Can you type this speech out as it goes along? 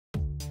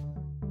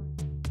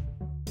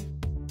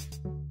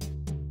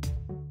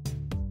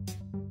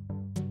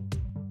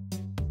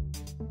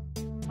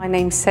My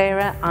name's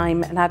Sarah,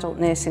 I'm an adult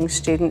nursing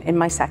student in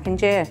my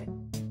second year.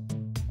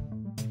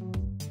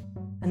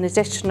 An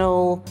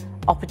additional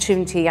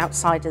opportunity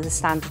outside of the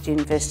standard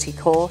university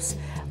course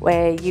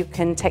where you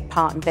can take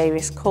part in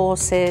various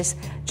courses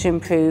to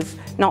improve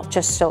not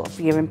just sort of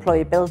your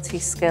employability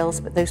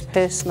skills but those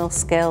personal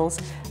skills,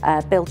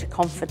 build your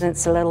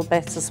confidence a little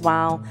bit as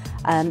well,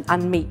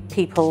 and meet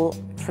people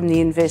from the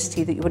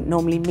university that you wouldn't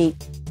normally meet.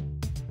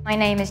 My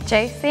name is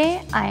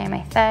Josie, I am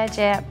a third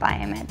year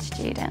biomed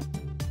student.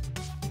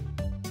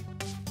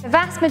 The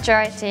vast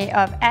majority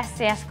of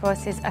SCS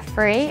courses are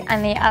free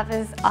and the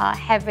others are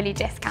heavily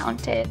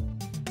discounted.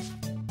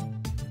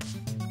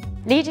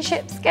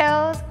 Leadership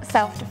skills,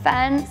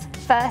 self-defense,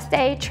 first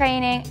aid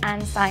training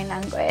and sign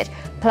language,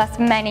 plus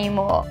many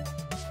more.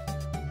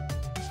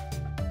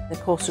 The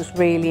course was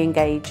really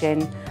engaging.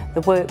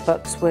 The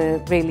workbooks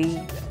were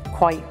really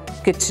quite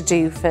good to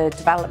do for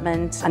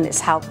development, and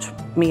it's helped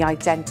me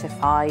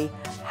identify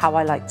how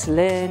I like to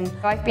learn.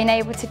 I've been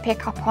able to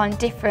pick up on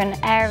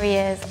different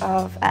areas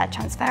of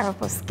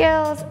transferable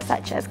skills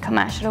such as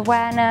commercial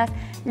awareness,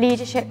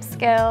 leadership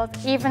skills,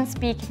 even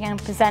speaking and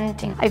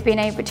presenting. I've been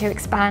able to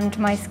expand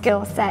my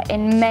skill set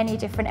in many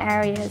different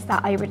areas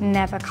that I would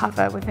never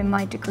cover within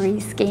my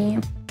degree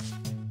scheme.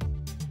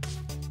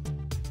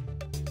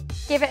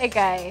 Give it a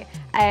go.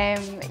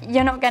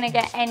 You're not going to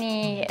get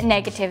any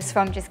negatives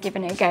from just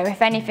giving it a go.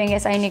 If anything,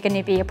 it's only going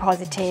to be a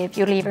positive.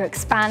 You'll either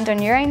expand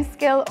on your own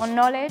skill or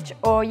knowledge,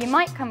 or you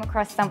might come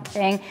across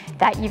something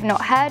that you've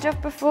not heard of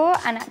before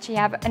and actually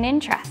have an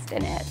interest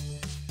in it.